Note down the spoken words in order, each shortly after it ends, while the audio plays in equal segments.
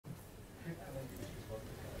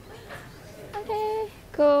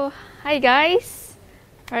Cool. Hi guys.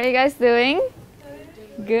 How are you guys doing?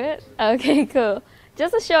 Good? Okay, cool.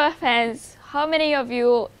 Just a show of hands, how many of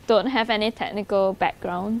you don't have any technical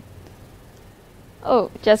background?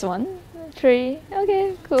 Oh, just one? Three?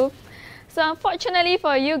 Okay, cool. So unfortunately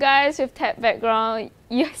for you guys with tech background,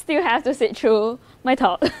 you still have to sit through my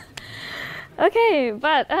talk. Okay,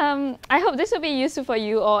 but I hope this will be useful for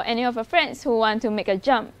you or any of your friends who want to make a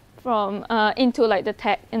jump from into like the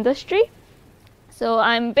tech industry. So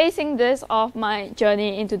I'm basing this off my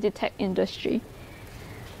journey into the tech industry.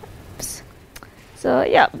 Oops. So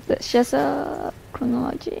yeah, that's just a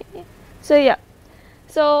chronology. So yeah,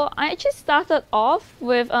 so I actually started off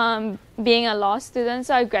with being a law student.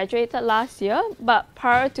 So I graduated last year, but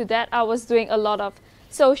prior to that, I was doing a lot of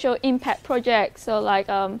social impact projects. So like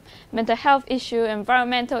mental health issue,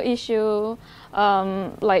 environmental issue,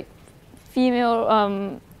 like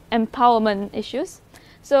female empowerment issues.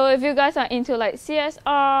 So if you guys are into like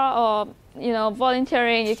CSR or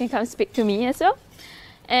volunteering, you can come speak to me as well.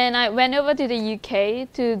 And I went over to the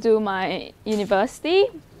UK to do my university.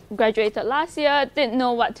 Graduated last year, didn't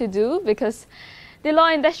know what to do because the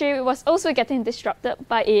law industry was also getting disrupted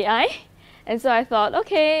by AI. And so I thought,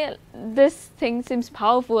 okay, this thing seems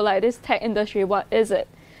powerful, like this tech industry, what is it?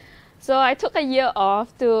 So I took a year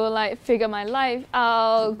off to like figure my life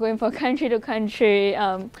out, going from country to country,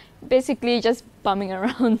 basically just bumming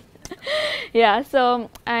around. Yeah, so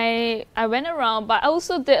I went around, but I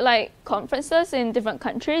also did like conferences in different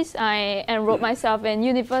countries. I enrolled myself in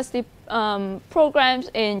university programs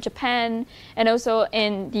in Japan and also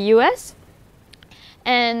in the US.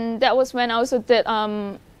 And that was when I also did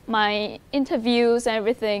my interviews and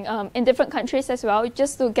everything in different countries as well,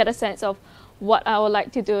 just to get a sense of what I would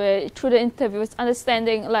like to do it through the interviews,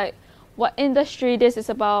 understanding like what industry this is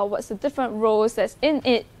about, what's the different roles that's in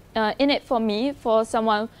it for me, for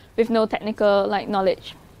someone with no technical like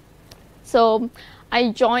knowledge. So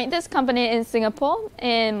I joined this company in Singapore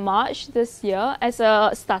in March this year as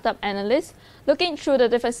a startup analyst, looking through the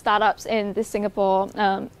different startups in the Singapore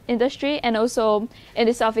industry and also in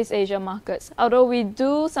the Southeast Asia markets. Although we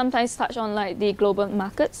do sometimes touch on like the global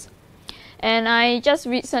markets. And I just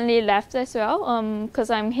recently left as well because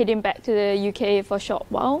I'm heading back to the UK for a short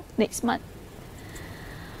while next month.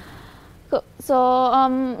 Cool. So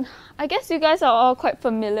I guess you guys are all quite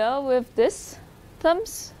familiar with these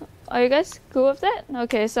terms. Are you guys cool with that?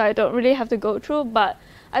 Okay, so I don't really have to go through, but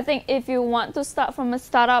I think if you want to start from a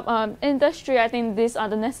startup industry, I think these are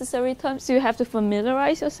the necessary terms you have to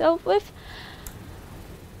familiarize yourself with.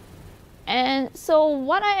 And so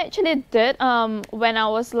what I actually did when I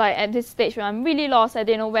was like at this stage where I'm really lost, I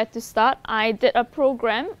didn't know where to start, I did a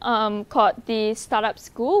program called the Startup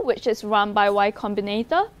School, which is run by Y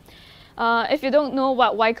Combinator. If you don't know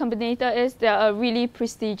what Y Combinator is, they're a really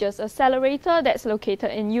prestigious accelerator that's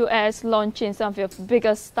located in US, launching some of your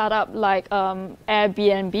biggest startup like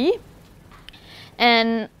Airbnb.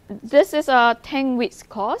 And this is a 10 weeks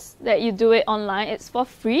course that you do it online. It's for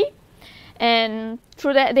free. And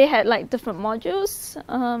through that, they had like different modules.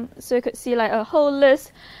 So you could see like a whole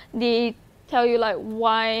list. They tell you like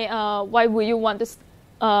why would you want to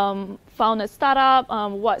found a startup,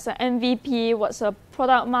 what's an MVP, what's a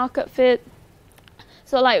product market fit.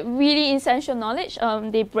 So like really essential knowledge,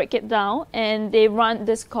 they break it down and they run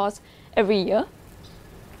this course every year.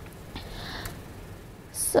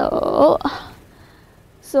 So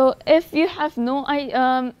if you have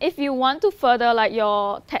if you want to further like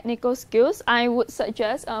your technical skills, I would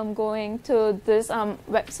suggest going to these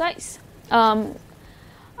websites.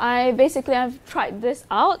 I've tried this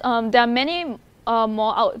out. There are many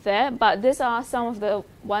more out there, but these are some of the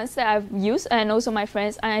ones that I've used and also my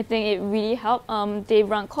friends, and I think it really helped. They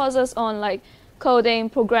run courses on like coding,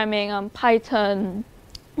 programming, Python,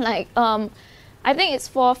 like I think it's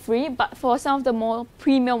for free, but for some of the more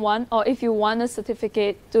premium one, or if you want a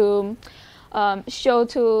certificate to show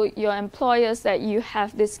to your employers that you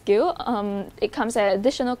have this skill, it comes at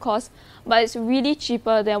additional cost, but it's really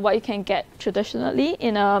cheaper than what you can get traditionally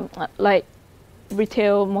in a like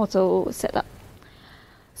retail model setup.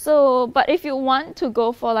 So, but if you want to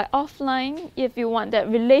go for like offline, if you want that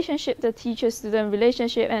relationship, the teacher-student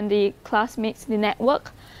relationship and the classmates, the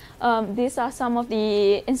network, these are some of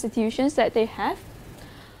the institutions that they have.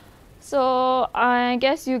 So I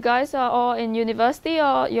guess you guys are all in university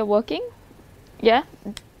or you're working? Yeah.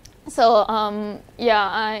 So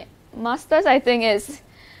yeah, masters I think is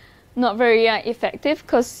not very effective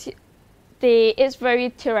because it's very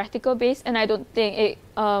theoretical based, and I don't think it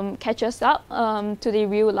catches up to the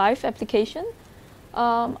real life application.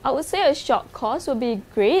 I would say a short course would be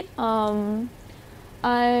great.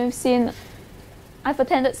 I've seen I've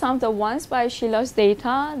attended some of the ones by She.Data.FB.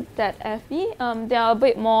 They are a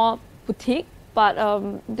bit more boutique, but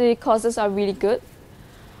the courses are really good.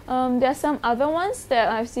 There are some other ones that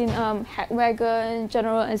I've seen, Hackwagon,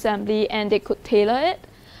 General Assembly, and they could tailor it.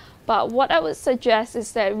 But what I would suggest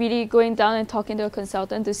is that really going down and talking to a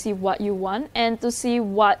consultant to see what you want and to see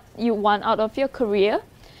what you want out of your career,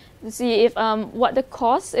 to see if what the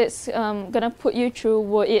course is going to put you through,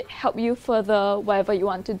 will it help you further whatever you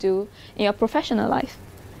want to do in your professional life.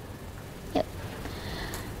 Yep.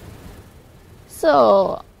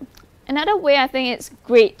 So another way I think it's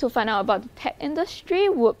great to find out about the tech industry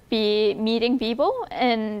would be meeting people.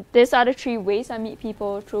 And these are the 3 ways I meet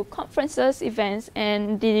people: through conferences, events,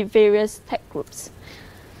 and the various tech groups.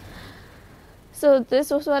 So this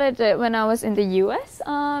was what I did when I was in the US.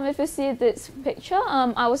 If you see this picture,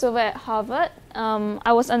 I was over at Harvard.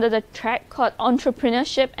 I was under the track called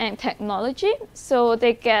Entrepreneurship and Technology. So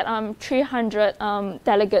they get 300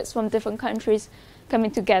 delegates from different countries coming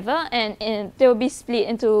together, and they will be split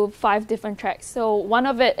into 5 different tracks. So one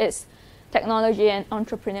of it is technology and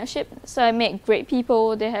entrepreneurship. So I met great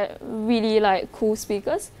people. They had really like cool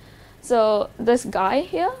speakers. So this guy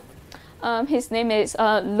here, his name is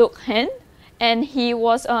Luke Hen, and he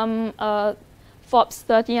was Forbes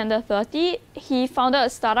 30 under 30. He founded a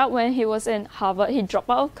startup when he was in Harvard. He dropped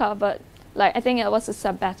out of Harvard, like I think it was a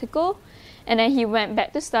sabbatical. And then he went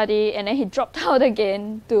back to study, and then he dropped out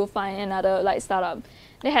again to find another like startup.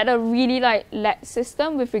 They had a really like lax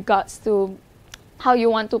system with regards to how you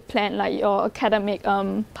want to plan like your academic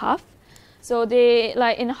path. So they,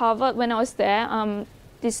 like in Harvard when I was there,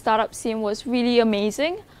 the startup scene was really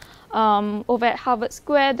amazing. Over at Harvard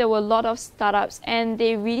Square, there were a lot of startups, and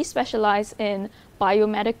they really specialize in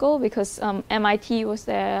biomedical because MIT was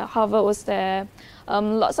there, Harvard was there.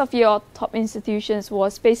 Lots of your top institutions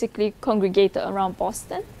was basically congregated around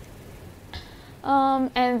Boston.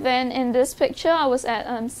 And then in this picture, I was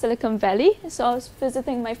at Silicon Valley. So I was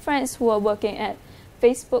visiting my friends who were working at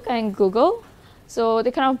Facebook and Google. So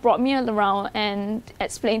they kind of brought me around and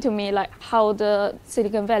explained to me like how the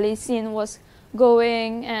Silicon Valley scene was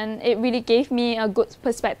going, and it really gave me a good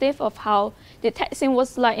perspective of how the tech scene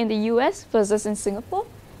was like in the US versus in Singapore.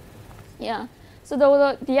 Yeah. So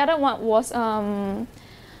the other one was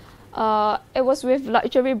it was with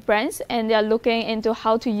luxury brands, and they are looking into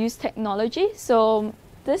how to use technology. So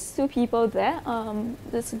these 2 people there,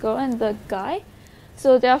 this girl and the guy,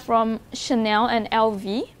 so they're from Chanel and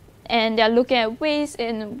LV, and they're looking at ways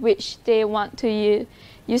in which they want to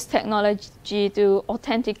use technology to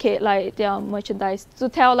authenticate like their merchandise, to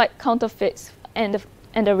tell like counterfeits and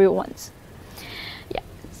the real ones. Yeah.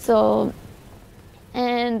 So.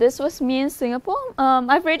 And this was me in Singapore.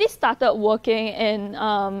 I've already started working in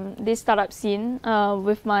the startup scene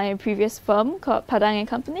with my previous firm called Padang and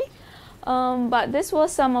Company. But this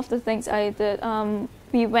was some of the things I did.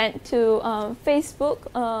 We went to Facebook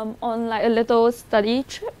on like a little study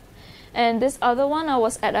trip. And this other one, I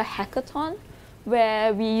was at a hackathon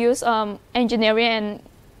where we use engineering and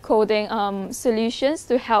coding solutions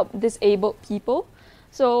to help disabled people.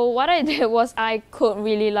 So what I did was I couldn't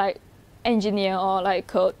really like engineer or like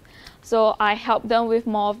code, so I helped them with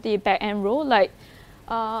more of the back-end role. Like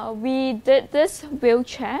we did this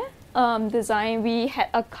wheelchair design. We had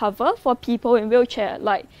a cover for people in wheelchair.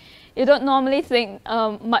 Like you don't normally think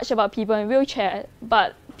much about people in wheelchair,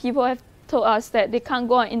 but people have told us that they can't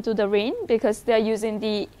go into the rain because they're using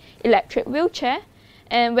the electric wheelchair,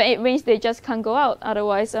 and when it rains they just can't go out,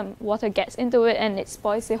 otherwise water gets into it and it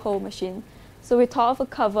spoils the whole machine. So we thought of a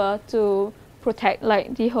cover to protect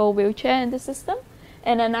like the whole wheelchair and the system.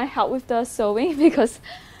 And then I helped with the sewing because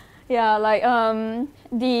yeah, like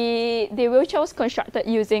the wheelchair was constructed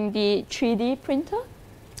using the 3D printer,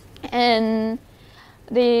 and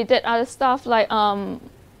they did other stuff like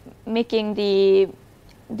making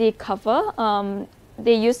the cover.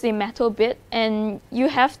 They use the metal bit, and you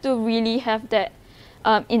have to really have that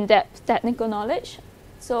in-depth technical knowledge.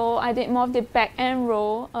 So I did more of the back-end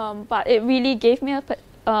role, but it really gave me a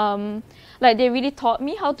like they really taught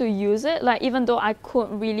me how to use it, like even though I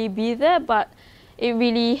couldn't really be there, but it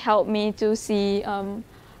really helped me to see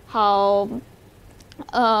how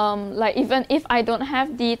like even if I don't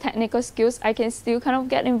have the technical skills, I can still kind of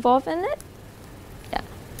get involved in it. Yeah.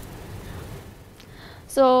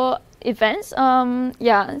 So events,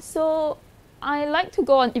 yeah, so I like to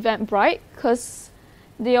go on Eventbrite because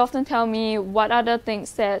they often tell me what are the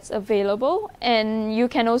things that's available, and you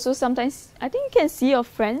can also sometimes, I think you can see your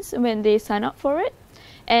friends when they sign up for it.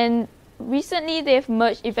 And recently they've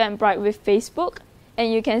merged Eventbrite with Facebook,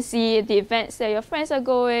 and you can see the events that your friends are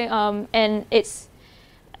going, and it's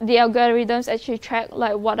the algorithms actually track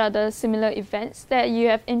like what are the similar events that you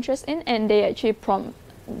have interest in, and they actually prompt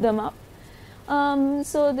them up.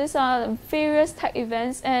 So these are various tech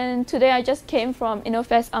events, and today I just came from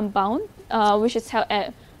InnoFest Unbound, which is held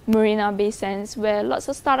at Marina Bay Sands, where lots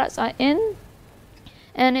of startups are in,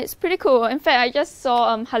 and it's pretty cool. In fact, I just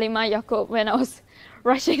saw Halima Yaakob when I was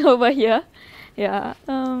rushing over here. Yeah,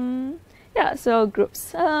 so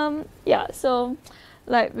groups. So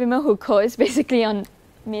like Women Who Code is basically on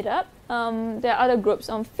Meetup. There are other groups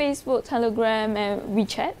on Facebook, Telegram, and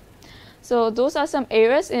WeChat. So those are some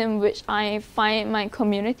areas in which I find my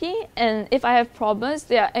community, and if I have problems,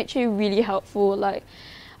 they are actually really helpful. Like,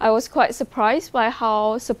 I was quite surprised by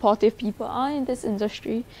how supportive people are in this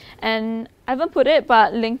industry. And I haven't put it,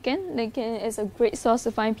 but LinkedIn is a great source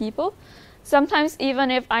to find people. Sometimes even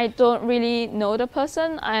if I don't really know the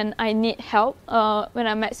person and I need help, when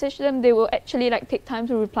I message them, they will actually like take time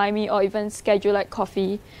to reply me, or even schedule like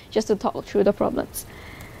coffee just to talk through the problems.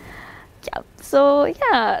 Yeah, so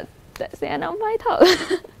yeah, that's the end of my talk.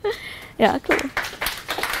 Yeah, cool.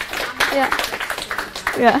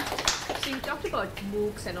 Yeah. So you talked about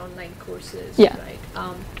MOOCs and online courses, yeah. right?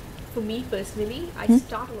 For me personally, I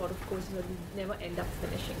start a lot of courses but never end up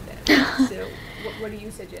finishing them. So what do you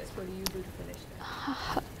suggest? What do you do to finish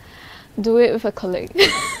them? Do it with a colleague.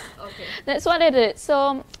 Okay. That's what I did.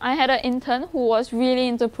 So I had an intern who was really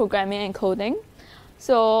into programming and coding.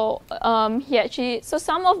 So so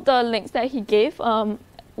some of the links that he gave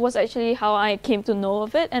was actually how I came to know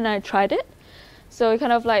of it, and I tried it. So we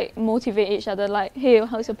kind of like motivate each other, like, hey,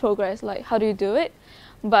 how's your progress? Like, how do you do it?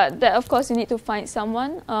 But that, of course, you need to find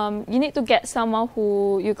someone. You need to get someone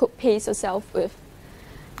who you could pace yourself with.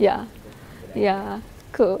 Yeah. Yeah.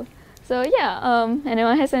 Cool. So yeah,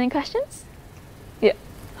 anyone has any questions? Yeah.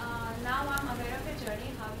 Now I'm aware of your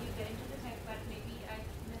journey, how you get into the tech, but maybe I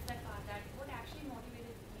missed that part. That what actually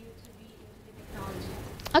motivated you to be into the technology?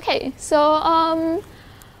 Okay. So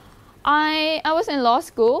I was in law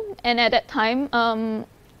school, and at that time,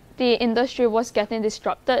 the industry was getting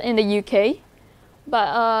disrupted in the UK.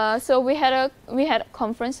 But so we had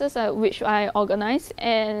conferences which I organized,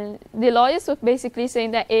 and the lawyers were basically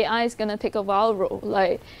saying that AI is gonna take a viral role.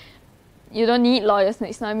 Like, you don't need lawyers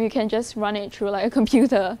next time; you can just run it through like a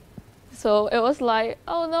computer. So it was like,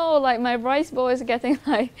 oh no, like my rice bowl is getting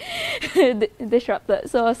like disrupted.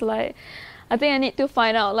 So I was like, I think I need to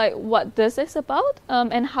find out like what this is about,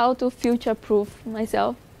 and how to future-proof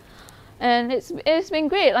myself. And it's been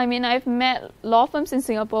great. I mean, I've met law firms in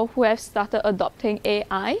Singapore who have started adopting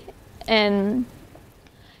AI, and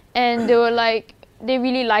they were like, they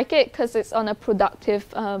really like it because it's on a productive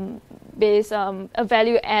base, a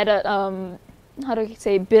value-added, how do you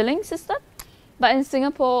say, billing system. But in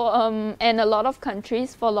Singapore and a lot of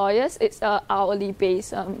countries for lawyers, it's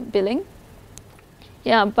hourly-based billing.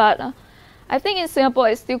 Yeah, but I think in Singapore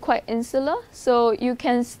it's still quite insular, so you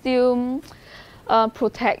can still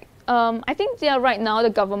protect. I think right now the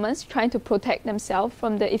government's trying to protect themselves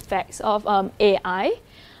from the effects of AI,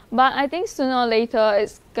 but I think sooner or later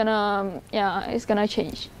it's gonna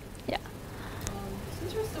change. Yeah.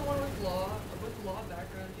 Since you're still one with law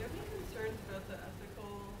background, do you have any concerns about the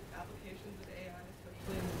ethical applications of AI,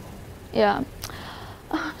 especially in law? Yeah.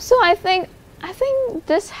 So I think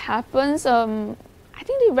this happens. I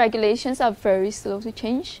think the regulations are very slow to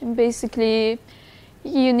change. Basically,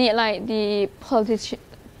 you need like the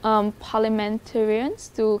parliamentarians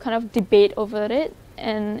to kind of debate over it,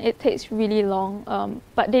 and it takes really long.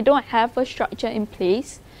 But they don't have a structure in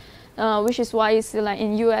place, which is why you see like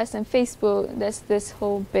in US and Facebook, there's this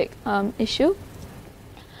whole big issue.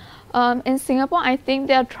 In Singapore, I think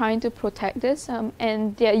they are trying to protect this,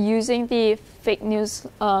 and they are using the fake news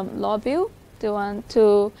law bill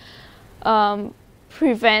to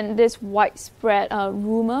prevent this widespread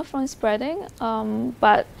rumor from spreading.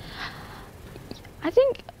 But I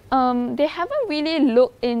think they haven't really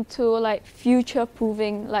looked into like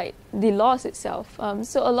future-proofing like the laws itself.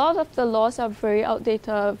 So a lot of the laws are very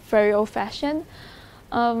outdated, very old-fashioned.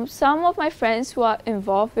 Some of my friends who are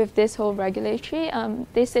involved with this whole regulatory,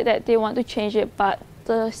 they said that they want to change it, but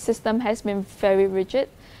the system has been very rigid.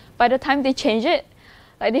 By the time they change it,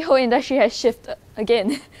 like the whole industry has shifted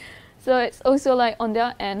again. So it's also like on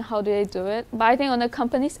their end, how do they do it? But I think on the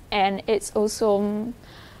company's end, it's also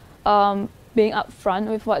being upfront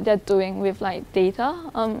with what they're doing with like data.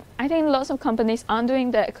 I think lots of companies aren't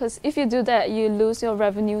doing that, because if you do that, you lose your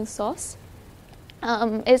revenue source.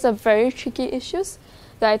 It's a very tricky issue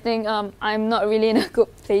that I think I'm not really in a good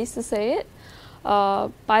place to say it.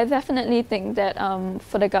 But I definitely think that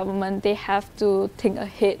for the government, they have to think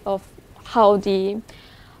ahead of how the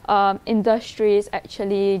industry is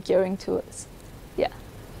actually gearing towards. Yeah.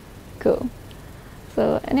 Cool.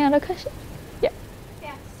 So any other questions? Yeah.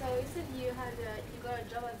 Yeah, so you said you got a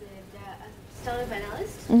job as a startup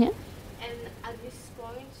analyst. Yeah. And at this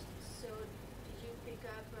point, so did you pick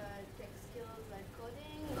up tech skills like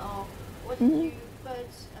coding, or what did you put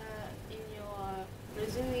in your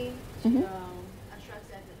resume to attract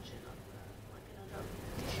the attention of a job?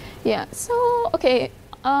 Yeah. So okay.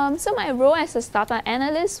 So my role as a startup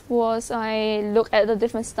analyst was I look at the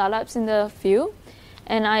different startups in the field,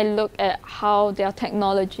 and I look at how their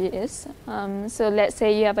technology is. So let's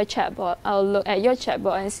say you have a chatbot. I'll look at your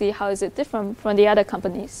chatbot and see how is it different from the other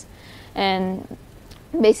companies, and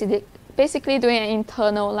basically doing an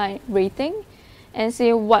internal like rating, and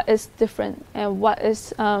see what is different and what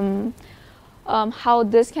is how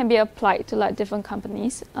this can be applied to like different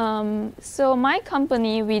companies. So my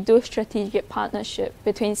company, we do strategic partnership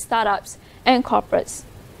between startups and corporates.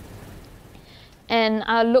 And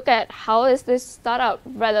I look at how is this startup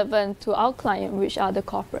relevant to our client, which are the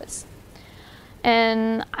corporates.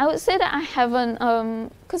 And I would say that I haven't,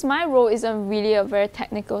 because my role isn't really a very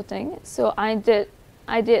technical thing. So I did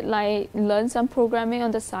like learn some programming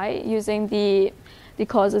on the side using the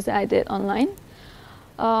courses that I did online.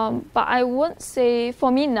 But I would say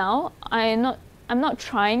for me now, I'm not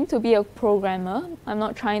trying to be a programmer. I'm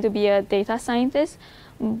not trying to be a data scientist,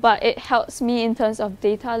 but it helps me in terms of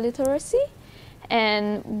data literacy.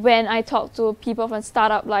 And when I talk to people from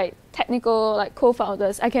startup, like technical, like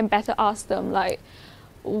co-founders, I can better ask them like,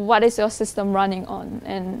 what is your system running on?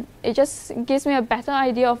 And it just gives me a better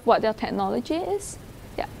idea of what their technology is.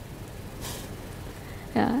 Yeah.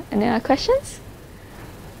 Yeah. Any other questions?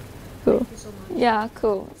 Cool. Thank you so much. Yeah,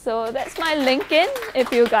 cool. So that's my LinkedIn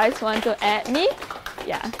if you guys want to add me.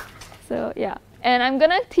 Yeah. So yeah. And I'm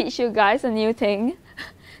gonna teach you guys a new thing.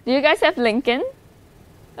 Do you guys have LinkedIn?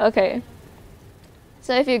 Okay.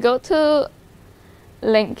 So if you go to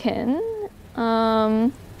LinkedIn,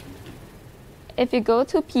 if you go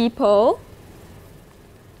to people,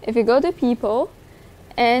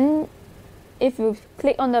 and if you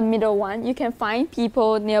click on the middle one, you can find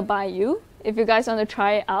people nearby you if you guys want to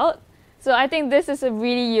try it out. So I think this is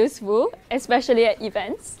really useful, especially at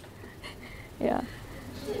events. Yeah.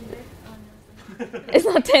 It's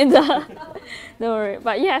not Tinder. Don't worry.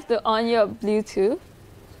 But you have to on your Bluetooth.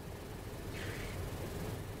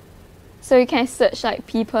 So you can search like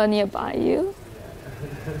people nearby you.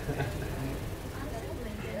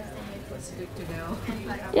 That's good to know.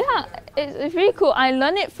 Yeah, it's really cool. I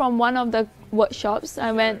learned it from one of the workshops.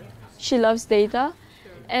 I went, She Loves Data.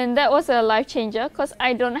 And that was a life changer because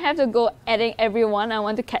I don't have to go adding everyone I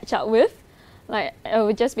want to catch up with. Like, it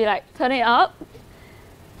would just be like, turn it up.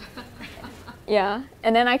 Yeah,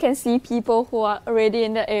 and then I can see people who are already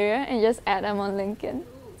in the area and just add them on LinkedIn.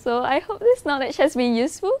 So I hope this knowledge has been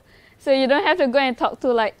useful. So you don't have to go and talk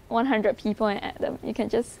to like 100 people and add them. You can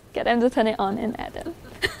just get them to turn it on and add them.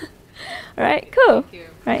 All right, cool. Thank you.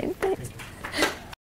 Right, thanks.